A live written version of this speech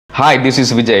Hi, this is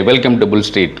Vijay. Welcome to Bull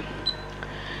Street.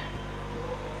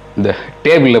 இந்த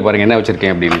டேபிளில் பாருங்கள் என்ன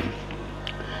வச்சுருக்கேன் அப்படின்னு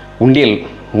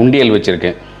உண்டியல்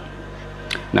வச்சுருக்கேன்.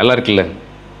 நல்லா இருக்குல்ல?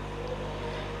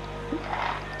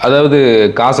 அதாவது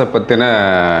காசை பற்றின,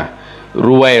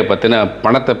 ரூபாயை பற்றின,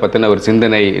 பணத்தை பற்றின ஒரு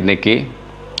சிந்தனை இன்றைக்கி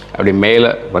அப்படி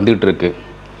மேலே வந்துக்கிட்டு இருக்கு.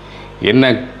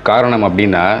 என்ன காரணம்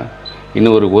அப்படின்னா,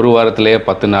 இன்னும் ஒரு வாரத்துலேயோ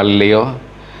 10 நாள்லேயோ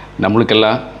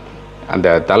நம்மளுக்கெல்லாம்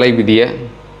அந்த தலை விதியை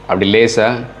அப்படி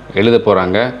லேசாக எழுத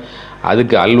போகிறாங்க.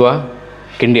 அதுக்கு அல்வா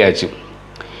கிண்டியாச்சு.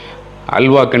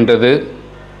 அல்வா கிண்டுறது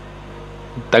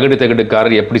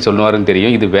தகடுக்காரர் எப்படி சொல்லுவாருன்னு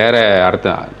தெரியும். இது வேறு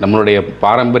அர்த்தம். நம்மளுடைய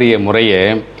பாரம்பரிய முறையை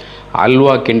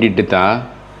அல்வா கிண்டிட்டு தான்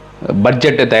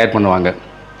பட்ஜெட்டை தயார் பண்ணுவாங்க.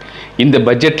 இந்த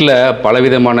பட்ஜெட்டில்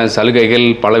பலவிதமான சலுகைகள்,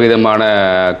 பலவிதமான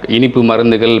இனிப்பு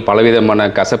மருந்துகள்,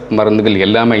 பலவிதமான கசப்பு மருந்துகள்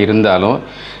எல்லாமே இருந்தாலும்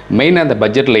மெயினாக அந்த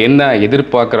பட்ஜெட்டில் என்ன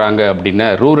எதிர்பார்க்குறாங்க அப்படின்னா,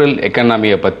 ரூரல்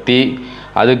எக்கனாமியை பற்றி,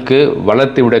 அதுக்கு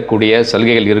வளர்த்து விடக்கூடிய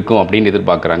சலுகைகள் இருக்கும் அப்படின்னு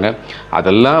எதிர்பார்க்குறாங்க.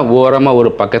 அதெல்லாம் ஓரமாக ஒரு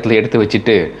பக்கத்தில் எடுத்து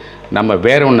வச்சுட்டு நம்ம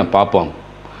வேற ஒன்று பார்ப்போம்.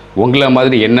 உங்களை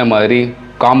மாதிரி என்ன மாதிரி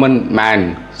காமன் மேன்,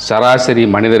 சராசரி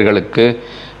மனிதர்களுக்கு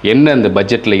என்ன இந்த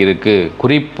பட்ஜெட்டில் இருக்குது,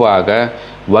 குறிப்பாக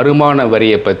வருமான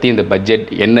வரியை பற்றி இந்த பட்ஜெட்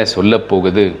என்ன சொல்ல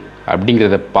போகுது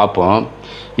அப்படிங்கிறத பார்ப்போம்.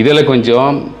 இதில்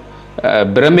கொஞ்சம்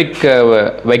பிரமிக்க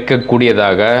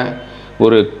வைக்கக்கூடியதாக,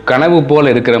 ஒரு கனவு போல்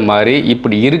இருக்கிற மாதிரி,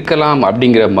 இப்படி இருக்கலாம்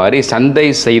அப்படிங்கிற மாதிரி சந்தை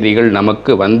செய்திகள்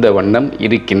நமக்கு வந்த வண்ணம்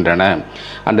இருக்கின்றன.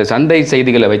 அந்த சந்தை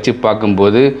செய்திகளை வச்சு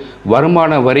பார்க்கும்போது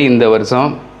வருமான வரி இந்த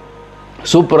வருஷம்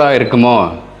சூப்பராக இருக்குமோ,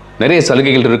 நிறைய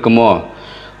சலுகைகள் இருக்குமோ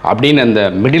அப்படின்னு அந்த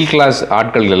மிடில் கிளாஸ்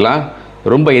ஆட்கள் எல்லாம்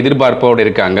ரொம்ப எதிர்பார்ப்போடு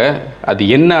இருக்காங்க. அது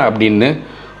என்ன அப்படின்னு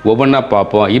ஒவ்வொன்றா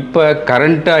பார்ப்போம். இப்போ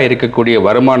கரண்ட்டாக இருக்கக்கூடிய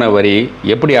வருமான வரி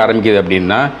எப்படி ஆரம்பிக்குது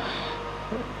அப்படின்னா,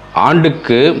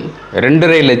 ஆண்டுக்கு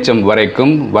 2.5 லட்சம்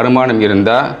வரைக்கும் வருமானம்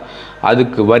இருந்தால்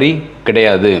அதுக்கு வரி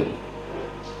கிடையாது.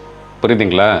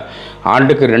 புரியுதுங்களா?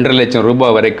 ஆண்டுக்கு 2.5 லட்சம்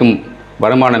ரூபாய் வரைக்கும்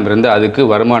வருமானம் இருந்தால் அதுக்கு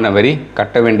வருமான வரி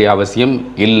கட்ட வேண்டிய அவசியம்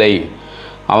இல்லை.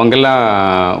 அவங்கெல்லாம்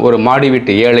ஒரு மாடி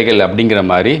வீட்டு ஏழைகள் அப்படிங்கிற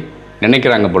மாதிரி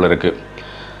நினைக்கிறாங்க போல இருக்குது.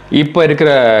 இப்போ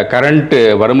இருக்கிற கரண்ட்டு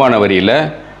வருமான வரியில்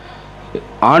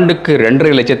ஆண்டுக்கு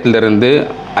 2.5 லட்சத்திலிருந்து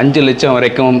 5 லட்சம்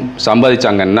வரைக்கும்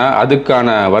சம்பாதிச்சாங்கன்னா அதுக்கான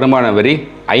வருமான வரி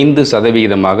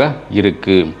 5%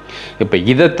 இருக்குது. இப்போ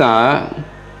இதைத்தான்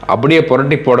அப்படியே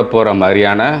புரட்டி போட போகிற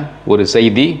மாதிரியான ஒரு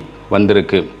செய்தி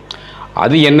வந்திருக்கு.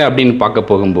 அது என்ன அப்படின்னு பார்க்க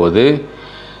போகும்போது,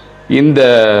 இந்த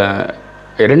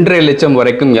 2.5 லட்சம்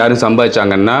வரைக்கும் யாரும்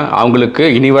சம்பாதிச்சாங்கன்னா அவங்களுக்கு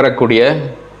இனி வரக்கூடிய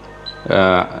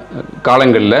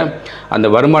காலங்களில் அந்த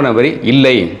வருமான வரி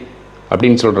இல்லை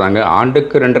அப்படின்னு சொல்கிறாங்க.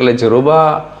 ஆண்டுக்கு 2.5 லட்சம்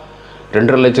ரூபாய்,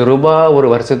 2.5 லட்சம் ரூபாய் ஒரு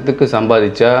வருஷத்துக்கு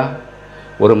சம்பாதிச்சா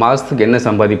ஒரு மாதத்துக்கு என்ன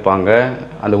சம்பாதிப்பாங்க,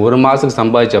 அந்த ஒரு மாதத்துக்கு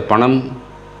சம்பாதிச்ச பணம்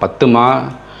பத்துமா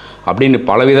அப்படின்னு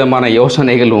பலவிதமான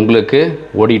யோசனைகள் உங்களுக்கு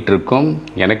ஓடிட்டுருக்கும்,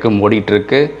 எனக்கும்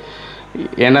ஓடிட்டுருக்கு.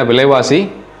 ஏன்னா விலைவாசி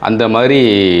அந்த மாதிரி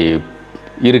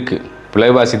இருக்குது.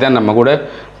 விலைவாசி தான் நம்ம கூட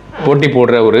போட்டி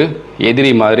போடுற ஒரு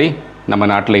எதிரி மாதிரி நம்ம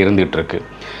நாட்டில் இருந்துகிட்ருக்கு.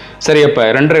 சரி, அப்போ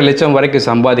 2.5 லட்சம் வரைக்கும்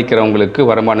சம்பாதிக்கிறவங்களுக்கு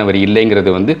வருமான வரி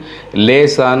இல்லைங்கிறது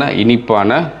லேசான இனிப்பான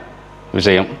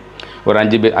விஷயம். ஒரு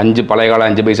 5 பழைய கால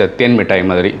 5 பைசா தேன் மிட்டாய்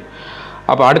மாதிரி.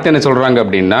 அப்போ அடுத்து என்ன சொல்கிறாங்க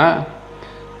அப்படின்னா,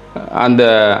 அந்த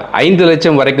 5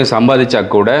 லட்சம் வரைக்கும் சம்பாதிச்சா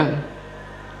கூட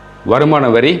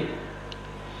வருமான வரி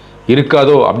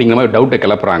இருக்காதோ அப்படிங்கிற மாதிரி டவுட்டை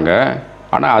கிளப்புறாங்க.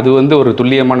 ஆனால் அது ஒரு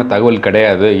துல்லியமான தகவல்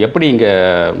கிடையாது. எப்படி இங்கே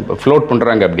ஃப்ளோட்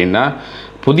பண்ணுறாங்க அப்படின்னா,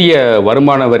 புதிய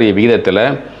வருமான வரி விகிதத்தில்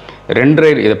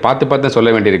 2.5, இதை பார்த்து சொல்ல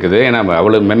வேண்டியிருக்குது. ஏன்னா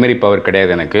அவ்வளோ மெமரி பவர்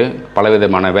கிடையாது எனக்கு,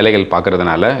 பலவிதமான வேலைகள்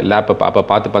பார்க்குறதுனால லேப்பை அப்போ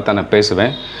பார்த்து நான்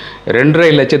பேசுவேன்.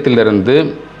 2.5 லட்சத்திலிருந்து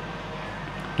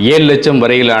 7 லட்சம்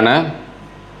வரையிலான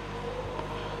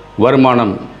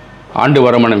வருமானம், ஆண்டு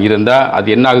வருமானம் இருந்தால் அது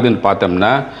என்ன ஆகுதுன்னு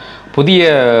பார்த்தோம்னா, புதிய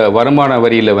வருமான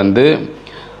வரியில்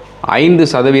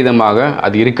 5%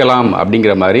 அது இருக்கலாம்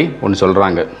அப்படிங்கிற மாதிரி ஒன்று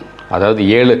சொல்கிறாங்க. அதாவது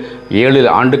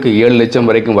 7 ஆண்டுக்கு 7 லட்சம்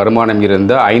வரைக்கும் வருமானம்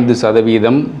இருந்தால்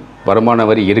 5% வருமான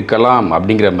வரி இருக்கலாம்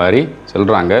அப்படிங்கிற மாதிரி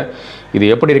சொல்கிறாங்க. இது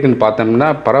எப்படி இருக்குன்னு பார்த்தோம்னா,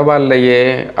 பரவாயில்லையே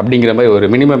அப்படிங்கிற மாதிரி, ஒரு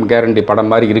மினிமம் கேரண்டி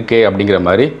படம் மாதிரி இருக்கே அப்படிங்கிற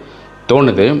மாதிரி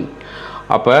தோணுது.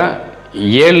 அப்போ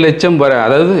 7 லட்சம்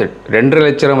அதாவது 2.5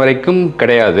 லட்சம் வரைக்கும்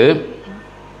கிடையாது.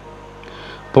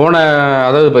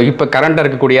 அதாவது இப்போ கரண்ட்டாக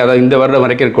இருக்கக்கூடிய, அதாவது இந்த வருடம்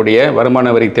வரைக்கும் இருக்கக்கூடிய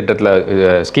வருமான வரி திட்டத்தில்,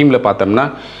 ஸ்கீமில் பார்த்தோம்னா,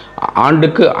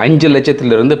 ஆண்டுக்கு 5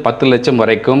 லட்சத்திலிருந்து 10 லட்சம்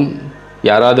வரைக்கும்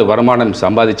யாராவது வருமானம்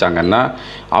சம்பாதிச்சாங்கன்னா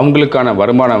அவங்களுக்கான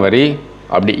வருமான வரி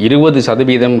அப்படி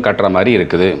 20% கட்டுற மாதிரி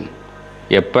இருக்குது.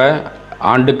 எப்போ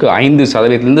ஆண்டுக்கு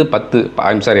 5%லேருந்து 10,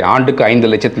 ஆண்டுக்கு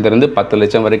 5 லட்சத்திலிருந்து 10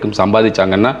 லட்சம் வரைக்கும்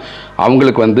சம்பாதிச்சாங்கன்னா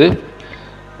அவங்களுக்கு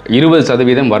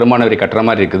 20% வருமான வரி கட்டுற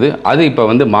மாதிரி இருக்குது. அது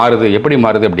இப்போ மாறுது. எப்படி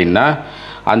மாறுது அப்படின்னா,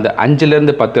 அந்த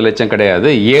 5லேருந்து 10 லட்சம் கிடையாது,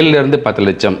 7லேருந்து 10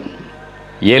 லட்சம்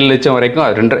 7 லட்சம் வரைக்கும்,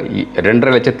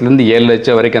 2.5 லட்சத்துலேருந்து 7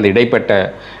 லட்சம் வரைக்கும் அந்த இடைப்பட்ட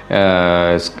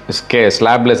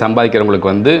ஸ்லாபில்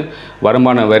சம்பாதிக்கிறவங்களுக்கு வந்து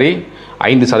வருமான வரி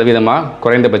 5%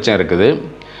 குறைந்தபட்சம் இருக்குது.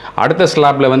 அடுத்த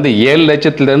ஸ்லாபில் வந்து 7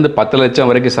 லட்சத்துலேருந்து 10 லட்சம்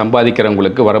வரைக்கும்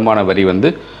சம்பாதிக்கிறவங்களுக்கு வருமான வரி வந்து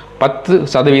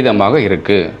 10%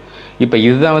 இருக்குது. இப்போ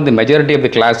இதுதான் வந்து மெஜாரிட்டி ஆஃப்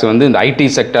தி கிளாஸ் வந்து இந்த ஐடி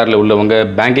செக்டாரில் உள்ளவங்க,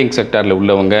 பேங்கிங் செக்டாரில்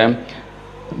உள்ளவங்க,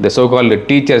 இந்த சோகால்டு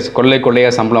டீச்சர்ஸ்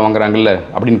கொள்ளையாக சம்பளம் வாங்குறாங்கல்ல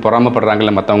அப்படின்னு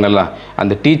பொறாமப்படுறாங்கல்ல மற்றவங்கெல்லாம்,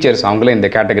 அந்த டீச்சர்ஸ் அவங்களே இந்த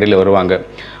கேட்டகரியில் வருவாங்க.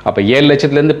 அப்போ 7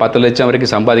 லட்சத்துலேருந்து 10 லட்சம்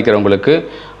வரைக்கும் சம்பாதிக்கிறவங்களுக்கு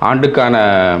ஆண்டுக்கான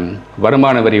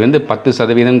வருமான வரி வந்து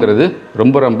 10%ங்கிறது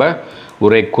ரொம்ப ரொம்ப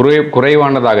ஒரு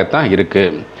குறைவானதாகத்தான்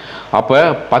இருக்குது. அப்போ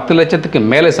 10 லட்சத்துக்கு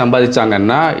மேலே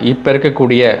சம்பாதிச்சாங்கன்னா இப்போ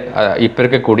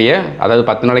இருக்கக்கூடிய அதாவது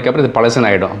 10 நாளைக்கு அப்புறம் இது பழசன்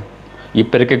ஆகிடும்.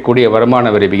 இப்போ இருக்கக்கூடிய வருமான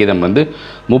வரி விகிதம் வந்து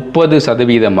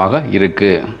 30%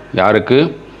 இருக்குது. யாருக்கு?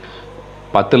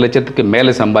 10 லட்சத்துக்கு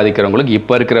மேலே சம்பாதிக்கிறவங்களுக்கு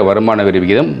இப்போ இருக்கிற வருமான வரி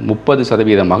விகிதம்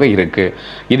 30% இருக்குது.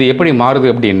 இது எப்படி மாறுது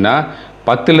அப்படின்னா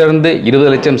 10லேருந்து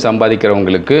 20 லட்சம்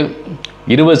சம்பாதிக்கிறவங்களுக்கு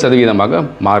 20%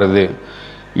 மாறுது.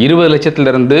 20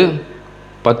 லட்சத்துலேருந்து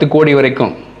 10 கோடி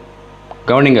வரைக்கும்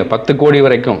கவனிங்க, 10 கோடி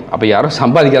வரைக்கும். அப்போ யாரும்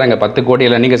சம்பாதிக்கிறாங்க 10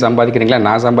 கோடியில். நீங்கள் சம்பாதிக்கிறீங்களா?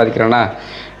 நான் சம்பாதிக்கிறேன்னா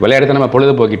விளையாடுறத நம்ம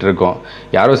பொழுது போக்கிட்டு இருக்கோம்.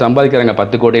 யாரோ சம்பாதிக்கிறாங்க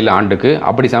 10 கோடியில் ஆண்டுக்கு.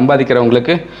 அப்படி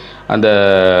சம்பாதிக்கிறவங்களுக்கு அந்த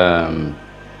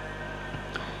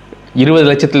 20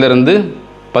 லட்சத்துலேருந்து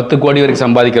 10 கோடி வரைக்கும்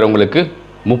சம்பாதிக்கிறவங்களுக்கு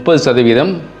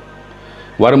 30%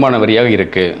 வருமான வரியாக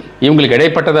இருக்குது. இவங்களுக்கு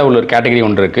இடைப்பட்டதாக உள்ள ஒரு கேட்டகரி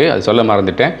ஒன்று இருக்குது, அது சொல்ல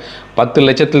மறந்துட்டேன். 10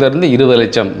 லட்சத்துலேருந்து 20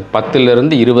 லட்சம்,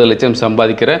 10லேருந்து 20 லட்சம்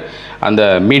சம்பாதிக்கிற அந்த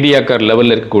மீடியாக்கர்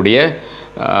லெவலில் இருக்கக்கூடிய,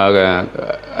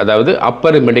 அதாவது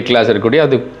அப்பர் மிடில் கிளாஸ் இருக்கக்கூடிய,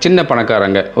 அது சின்ன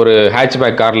பணக்காரங்க, ஒரு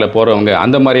ஹேட்ச்பேக் காரில் போகிறவங்க,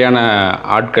 அந்த மாதிரியான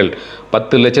ஆட்கள்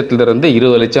 10 லட்சத்துலேருந்து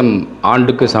 20 லட்சம்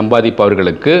ஆண்டுக்கு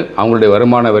சம்பாதிப்பவர்களுக்கு அவங்களுடைய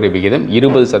வருமான வரி விகிதம்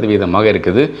 20%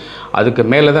 இருக்குது. அதுக்கு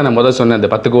மேலே தான் நான் முதல் சொன்னேன்,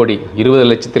 இந்த 10 கோடி 20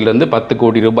 லட்சத்திலிருந்து 10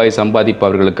 கோடி ரூபாய்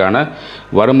சம்பாதிப்பவர்களுக்கான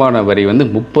வருமான வரி வந்து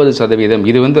 30%.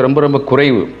 இது வந்து ரொம்ப ரொம்ப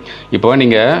குறைவு. இப்போ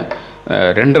நீங்கள்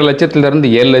 2.5 லட்சத்துலேருந்து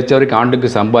 7 லட்சம் வரைக்கும்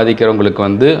ஆண்டுக்கு சம்பாதிக்கிறவங்களுக்கு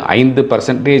வந்து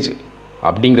 5%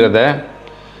 அப்படிங்கிறத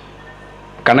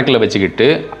கணக்கில் வச்சுக்கிட்டு,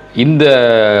 இந்த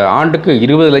ஆண்டுக்கு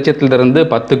 20 லட்சத்துலேருந்து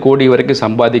 10 கோடி வரைக்கும்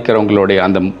சம்பாதிக்கிறவங்களுடைய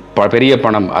அந்த பெரிய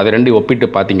பணம், அதை ரெண்டு ஒப்பிட்டு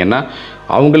பார்த்திங்கன்னா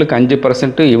அவங்களுக்கு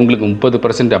 5%, இவங்களுக்கு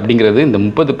 30% அப்படிங்கிறது, இந்த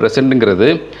 30%ங்கிறது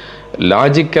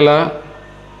லாஜிக்கலாக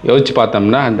யோசித்து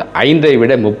பார்த்தோம்னா அந்த 5ஐ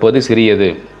விட 30 சிறியது.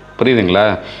 புரியுதுங்களா?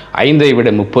 5ஐ விட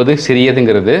 30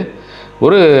 சிறியதுங்கிறது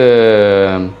ஒரு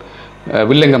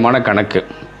வில்லங்கமான கணக்கு.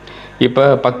 இப்போ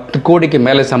 10 கோடிக்கு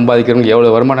மேலே சம்பாதிக்கிறவங்க எவ்வளோ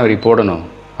வருமான வரி போடணும்?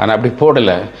 ஆனால் அப்படி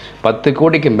போடலை. 10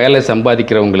 கோடிக்கு மேலே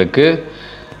சம்பாதிக்கிறவங்களுக்கு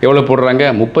எவ்வளோ போடுறாங்க?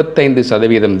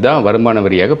 35% தான் வருமான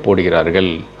வரியாக போடுகிறார்கள்.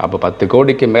 அப்போ 10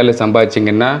 கோடிக்கு மேலே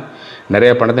சம்பாதிச்சிங்கன்னா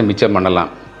நிறைய பணத்தை மிச்சம்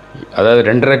பண்ணலாம். அதாவது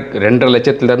 2.5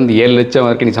 லட்சத்துலேருந்து 7 லட்சம்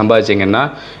வரைக்கும் நீ சம்பாதிச்சிங்கன்னா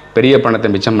பெரிய பணத்தை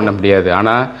மிச்சம் பண்ண முடியாது.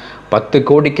 ஆனால் 10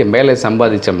 கோடிக்கு மேலே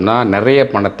சம்பாதிச்சோம்னா நிறைய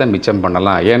பணத்தை மிச்சம்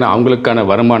பண்ணலாம். ஏன்னா அவங்களுக்கான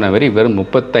வருமான வரி வெறும்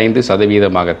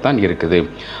 35%-ஆகத்தான் இருக்குது.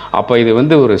 அப்போ இது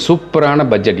வந்து ஒரு சூப்பரான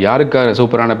பட்ஜெட். யாருக்கான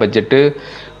சூப்பரான பட்ஜெட்டு?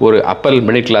 ஒரு அப்பர்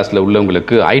மிடில் கிளாஸில்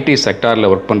உள்ளவங்களுக்கு, ஐடி செக்டாரில்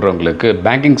ஒர்க் பண்ணுறவங்களுக்கு,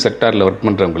 பேங்கிங் செக்டாரில் ஒர்க்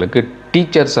பண்ணுறவங்களுக்கு,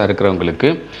 டீச்சர்ஸாக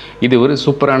இருக்கிறவங்களுக்கு இது ஒரு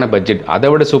சூப்பரான பட்ஜெட். அதை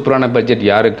விட சூப்பரான பட்ஜெட்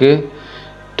யாருக்கு?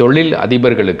 தொழில்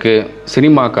அதிபர்களுக்கு,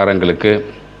 சினிமாக்காரங்களுக்கு,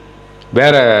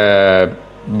 வேறு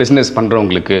பிஸ்னஸ்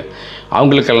பண்ணுறவங்களுக்கு,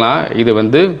 அவங்களுக்கெல்லாம் இது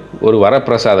வந்து ஒரு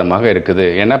வரப்பிரசாதமாக இருக்குது.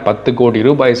 ஏன்னா 10 கோடி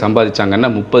ரூபாய் சம்பாதிச்சாங்கன்னா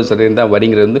 30% தான்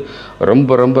வரிங்கிறது வந்து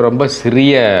ரொம்ப ரொம்ப ரொம்ப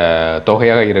சிறிய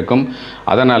தொகையாக இருக்கும்.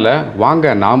 அதனால்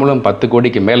வாங்க நாமளும் 10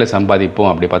 கோடிக்கு மேலே சம்பாதிப்போம்.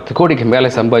 அப்படி 10 கோடிக்கு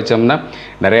மேலே சம்பாதிச்சோம்னா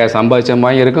நிறையா சம்பாதிச்ச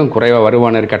மாதிரி இருக்கும், குறைவாக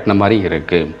வருமான கட்டின மாதிரி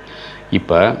இருக்குது.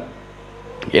 இப்போ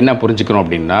என்ன புரிஞ்சுக்கணும்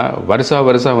அப்படின்னா,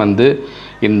 வருஷம் வந்து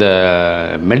இந்த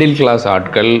மிடில் கிளாஸ்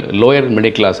ஆட்கள், லோயர்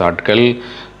மிடில் கிளாஸ் ஆட்கள்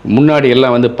முன்னாடி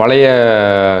எல்லாம் வந்து பழைய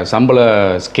சம்பள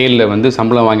ஸ்கேலில் வந்து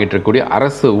சம்பளம் வாங்கிட்டு இருக்கக்கூடிய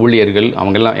அரசு ஊழியர்கள்,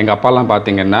 அவங்கெல்லாம் எங்கள் அப்பாலாம்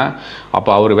பார்த்திங்கன்னா,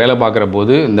 அப்போ அவர் வேலை பார்க்குற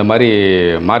போது இந்த மாதிரி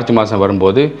மார்ச் மாதம்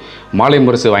வரும்போது மாலை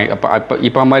முரசு வாங்கி,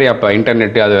 இப்போ மாதிரி அப்போ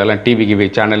இன்டர்நெட்டு அதெல்லாம் டிவி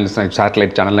சேனல்,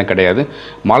 சேட்டலைட் சேனல்லாம் கிடையாது.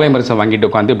 மாலை முரசை வாங்கிட்டு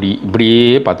உட்காந்து இப்படியே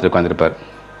பார்த்துட்டு உட்காந்துருப்பார்.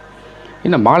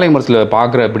 இன்னும் மாலை முரசில்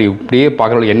இப்படியே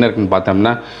பார்க்குறவங்க என்ன இருக்குன்னு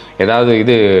பார்த்தோம்னா, ஏதாவது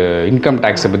இது இன்கம்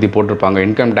டேக்ஸை பற்றி போட்டிருப்பாங்க,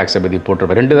 இன்கம் டேக்ஸை பற்றி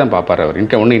போட்டிருப்பார். 2 தான் பார்ப்பார் அவர்.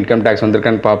 ஒன்று இன்கம் டேக்ஸ்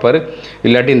வந்திருக்கான்னு பார்ப்பார்,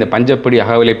 இல்லாட்டி இந்த பஞ்சப்படி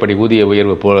அகவிலைப்படி ஊதிய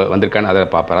உயர்வு வந்திருக்கான்னு அதை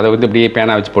பார்ப்பார். அதை வந்து இப்படியே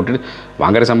பேனா வச்சு போட்டுட்டு,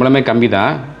 வாங்குகிற சம்பளமே கம்மி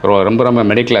தான், ரொம்ப ரொம்ப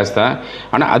மிடில் கிளாஸ் தான்.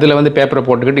 ஆனால் அதில் வந்து பேப்பரை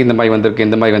போட்டுக்கிட்டு இந்த மாதிரி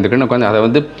வந்திருக்குன்னு உட்காந்து அதை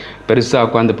வந்து பெருசாக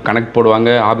உட்காந்து கணக்கு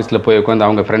போடுவாங்க. ஆஃபீஸில் போய் உட்காந்து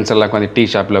அவங்க ஃப்ரெண்ட்ஸ் எல்லாம் உட்காந்து டீ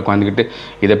ஷாப்பில் உட்காந்துக்கிட்டு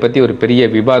இதை பற்றி ஒரு பெரிய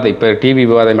விவாதம், இப்போ டிவி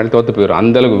விவாதம் மேலே தோற்று போயிடும்,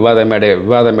 அந்தளவுக்கு விவாத மேடை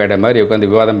விவாத மேடை மாதிரி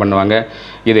உட்காந்து விவாதம் பண்ணுவாங்க.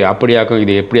 இது அப்படியாக்கும்,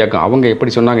 இது எப்படியாக்கும். அவங்க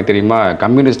எப்படி சொன்னாங்க தெரியுமா,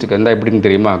 கம்யூனிஸ்ட்டுக்கு இருந்தால் எப்படின்னு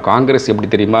தெரியுமா, காங்கிரஸ் எப்படி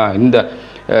தெரியுமா, இந்த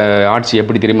ஆட்சி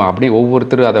எப்படி தெரியுமா, அப்படியே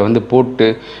ஒவ்வொருத்தரும் அதை வந்து போட்டு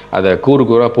அதை கூறு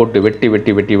கூறாக போட்டு வெட்டி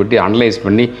வெட்டி வெட்டி வெட்டி அனலைஸ்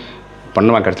பண்ணி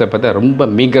பண்ணுவாங்க. கடைசியில் பார்த்தா ரொம்ப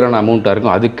மீகரான அமௌண்ட்டாக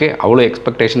இருக்கும். அதுக்கே அவ்வளோ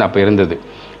எக்ஸ்பெக்டேஷன் அப்போ இருந்தது.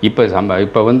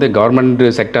 இப்போ வந்து கவர்மெண்ட்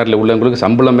செக்டாரில் உள்ளவங்களுக்கு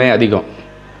சம்பளமே அதிகம்,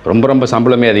 ரொம்ப ரொம்ப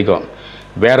சம்பளமே அதிகம்,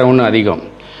 வேறு ஒன்றும் அதிகம்.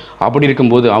 அப்படி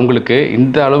இருக்கும்போது அவங்களுக்கு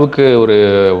இந்த அளவுக்கு ஒரு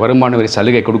வருமான வரி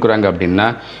சலுகை கொடுக்குறாங்க அப்படின்னா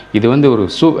இது வந்து ஒரு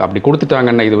அப்படி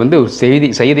கொடுத்துட்டாங்கன்னா இது வந்து ஒரு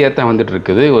செய்தியாக தான் வந்துட்டு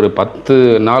இருக்குது. ஒரு 10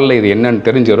 நாளில் இது என்னன்னு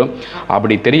தெரிஞ்சிடும்.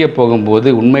 அப்படி தெரிய போகும்போது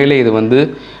உண்மையிலே இது வந்து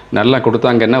நல்லா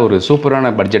கொடுத்தாங்கன்னா ஒரு சூப்பரான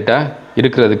பட்ஜெட்டாக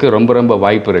இருக்கிறதுக்கு ரொம்ப ரொம்ப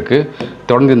வாய்ப்பு இருக்குது.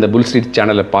 தொடர்ந்து இந்த புல் ஸ்ட்ரீட்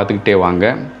சேனலை பார்த்துக்கிட்டே வாங்க,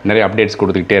 நிறைய அப்டேட்ஸ்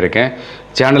கொடுத்துக்கிட்டே இருக்கேன்.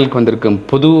 சேனலுக்கு வந்திருக்கும்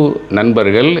புது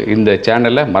நண்பர்கள் இந்த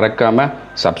சேனலை மறக்காமல்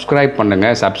சப்ஸ்கிரைப்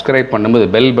பண்ணுங்கள். சப்ஸ்கிரைப் பண்ணும்போது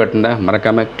பெல் பட்டனை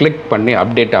மறக்காமல் கிளிக் பண்ணி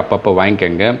அப்டேட்டை அப்பப்போ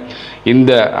வாங்கிக்கோங்க.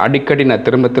 இந்த அடிக்கடி நான்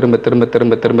திரும்ப திரும்ப திரும்ப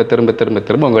திரும்ப திரும்ப திரும்ப திரும்ப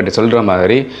திரும்ப உங்கள்கிட்ட சொல்கிற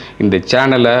மாதிரி இந்த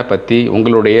சேனலை பற்றி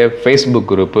உங்களுடைய ஃபேஸ்புக்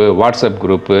குரூப்பு, வாட்ஸ்அப்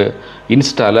குரூப்பு,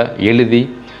 இன்ஸ்டாவில் எழுதி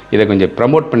இதை கொஞ்சம்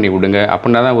ப்ரமோட் பண்ணி விடுங்க.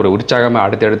 அப்படின்னா தான் ஒரு உற்சாகமாக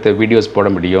அடுத்தடுத்த வீடியோஸ் போட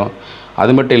முடியும்.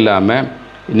 அது மட்டும் இல்லாமல்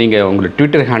நீங்கள் உங்களோட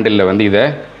ட்விட்டர் ஹேண்டிலில் வந்து இதை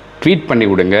ட்வீட் பண்ணி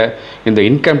விடுங்க. இந்த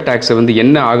இன்கம் டேக்ஸை வந்து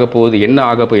என்ன ஆக போகுது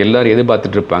எல்லோரும்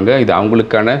எதிர்பார்த்துட்ருப்பாங்க. இது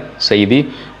அவங்களுக்கான செய்தி,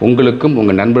 உங்களுக்கும்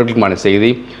உங்கள் நண்பர்களுக்குமான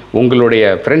செய்தி. உங்களுடைய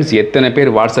ஃப்ரெண்ட்ஸ் எத்தனை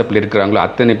பேர் வாட்ஸ்அப்பில் இருக்கிறாங்களோ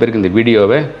அத்தனை பேருக்கு இந்த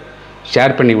வீடியோவை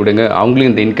ஷேர் பண்ணி விடுங்க. அவங்களும்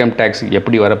இந்த இன்கம் டேக்ஸ்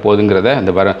எப்படி வரப்போகுதுங்கிறத,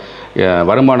 அந்த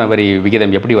வருமான வரி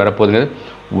விகிதம் எப்படி வரப்போகுதுங்கிறத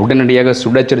உடனடியாக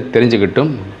சுடச்செடுத்து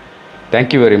தெரிஞ்சுக்கிட்டும்.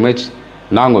 Thank you very much.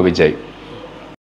 நான் உங்கள் விஜய்.